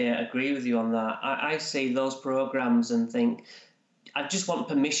actually agree with you on that. I see those programs and think, I just want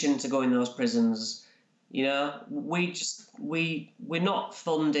permission to go in those prisons. We're not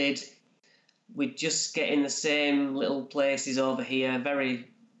funded. We just get in the same little places over here, very,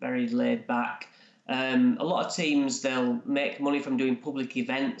 very laid back. A lot of teams, they'll make money from doing public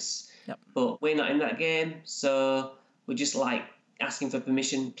events, but we're not in that game. So we're just like asking for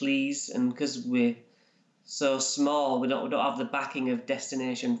permission, please. And because we're so small, we don't have the backing of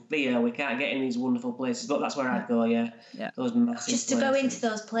Destination Fear. We can't get in these wonderful places, but that's where I'd go. Yeah. Those massive just to go into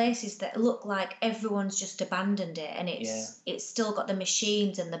those places that look like everyone's just abandoned it, and it's still got the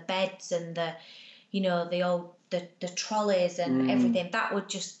machines and the beds and the the trolleys and everything. That would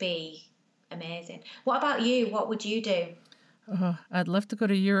just be amazing. What about you? What would you do? Oh, I'd love to go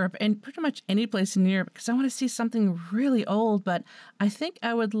to Europe, and pretty much any place in Europe, because I want to see something really old. But I think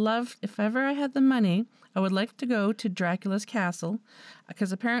I would love, if ever I had the money, I would like to go to Dracula's castle,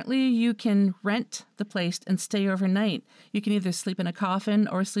 because apparently you can rent the place and stay overnight. You can either sleep in a coffin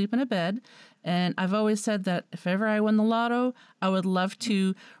or sleep in a bed. And I've always said that if ever I won the lotto, I would love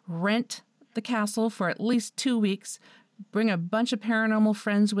to rent the castle for at least 2 weeks, bring a bunch of paranormal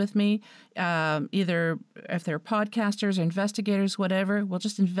friends with me, either if they're podcasters or investigators, whatever. We'll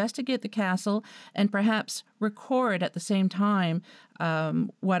just investigate the castle and perhaps record at the same time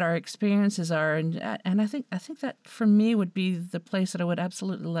what our experiences are. And I think that for me would be the place that I would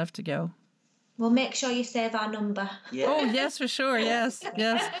absolutely love to go. Well, make sure you save our number. Yeah. Oh, yes, for sure. Yes.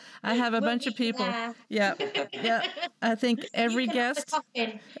 I have a bunch of people. Yeah. I think every guest.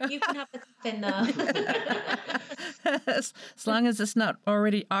 You can have the coffin, though. As long as it's not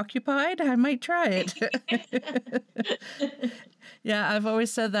already occupied, I might try it. Yeah, I've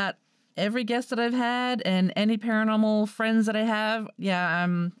always said that every guest that I've had and any paranormal friends that I have,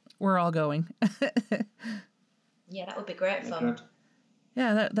 we're all going. Yeah, that would be great fun.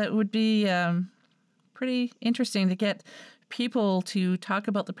 Yeah, that would be pretty interesting to get people to talk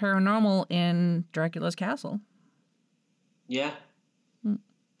about the paranormal in Dracula's castle. Yeah.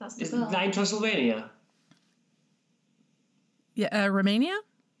 That's the Is goal. that in Transylvania? Yeah, Romania?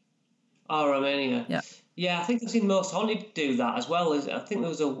 Oh, Romania. Yeah. Yeah, I think I've seen Most Haunted do that as well. I think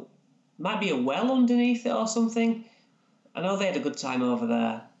there might be a well underneath it or something. I know they had a good time over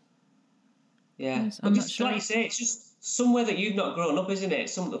there. Yeah. Yes, but I'm just not sure. like you say, it's just somewhere that you've not grown up, isn't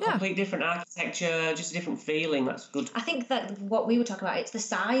it? Complete different architecture, just a different feeling. That's good. I think that what we were talking about, it's the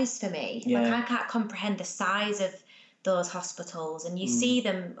size for me. Yeah. Like, I can't comprehend the size of those hospitals, and you see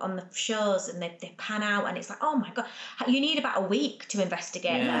them on the shows and they pan out and it's like, oh my God, you need about a week to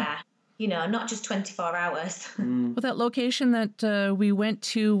investigate there. Not just 24 hours. Well, that location that we went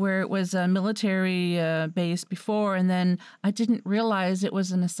to where it was a military base before, and then I didn't realize it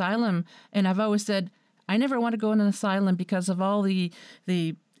was an asylum. And I've always said, I never want to go in an asylum because of all the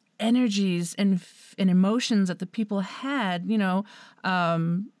energies and emotions that the people had,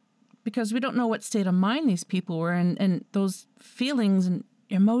 because we don't know what state of mind these people were, and those feelings and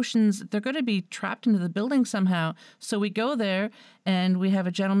emotions, they're going to be trapped into the building somehow. So we go there and we have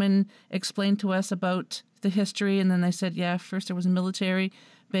a gentleman explain to us about the history, and then they said, first there was a military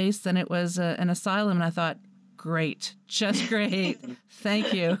base, then it was an asylum, and I thought, great. Just great.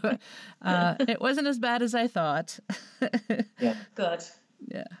 Thank you. It wasn't as bad as I thought. Yeah. Good.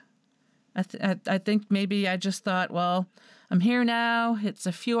 Yeah. I think maybe I just thought, well, I'm here now. It's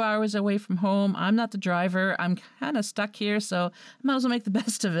a few hours away from home. I'm not the driver. I'm kind of stuck here, so I might as well make the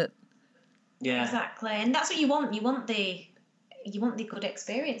best of it. Yeah. Exactly. And that's what you want. You want the good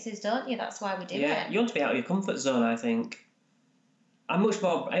experiences, don't you? That's why we do Yeah. it. You want to be out of your comfort zone, I think. I'm much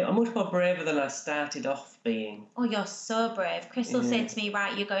more braver than I started off being. Oh, you're so brave. Chris will say to me,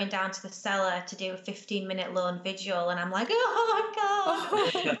 right, you're going down to the cellar to do a 15-minute lone vigil. And I'm like,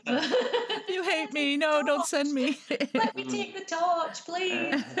 oh, God. You hate me. No, don't send me. Let me take the torch,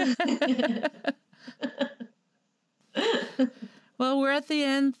 please. Well, we're at the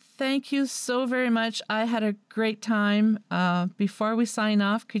end. Thank you so very much. I had a great time. Before we sign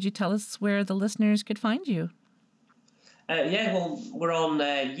off, could you tell us where the listeners could find you? Well, we're on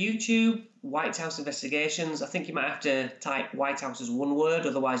YouTube, White House Investigations. I think you might have to type White House as one word,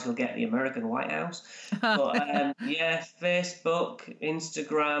 otherwise you'll get the American White House. But Facebook,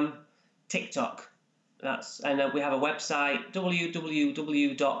 Instagram, TikTok. And we have a website,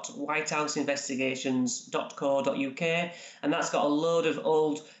 www.whitehouseinvestigations.co.uk, and that's got a load of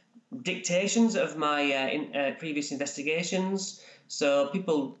old dictations of my previous investigations. So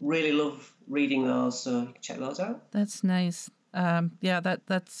people really love reading those, so you can check those out. That's nice. I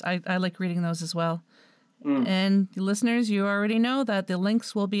like reading those as well. And listeners, you already know that the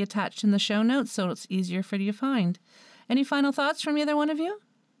links will be attached in the show notes, so it's easier for you to find. Any final thoughts from either one of you?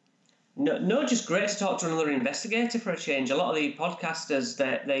 No, just great to talk to another investigator for a change. A lot of the podcasters,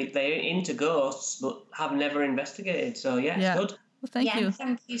 they're into ghosts but have never investigated. So yeah. It's good. Well, thank you.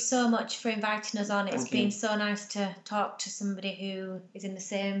 Thank you so much for inviting us on. It's been so nice to talk to somebody who is in the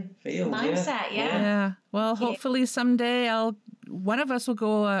same Field, mindset. Yeah. Well, hopefully someday one of us will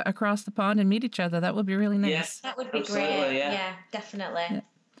go across the pond and meet each other. That would be really nice. Yes, that would be absolutely, great. yeah. Definitely. Yeah.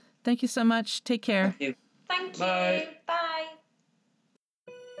 Thank you so much. Take care. Thank you. Thank you. Bye. Bye.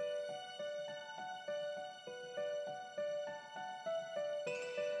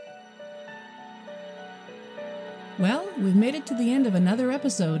 Well, we've made it to the end of another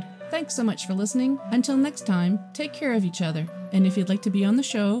episode. Thanks so much for listening. Until next time, take care of each other. And if you'd like to be on the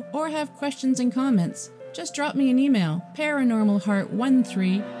show or have questions and comments, just drop me an email,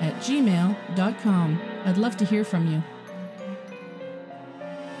 paranormalheart13@gmail.com. I'd love to hear from you.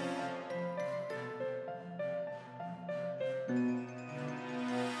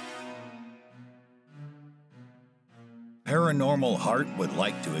 Paranormal Heart would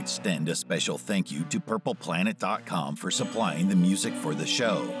like to extend a special thank you to PurplePlanet.com for supplying the music for the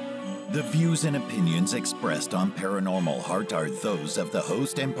show. The views and opinions expressed on Paranormal Heart are those of the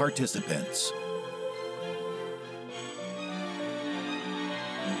host and participants.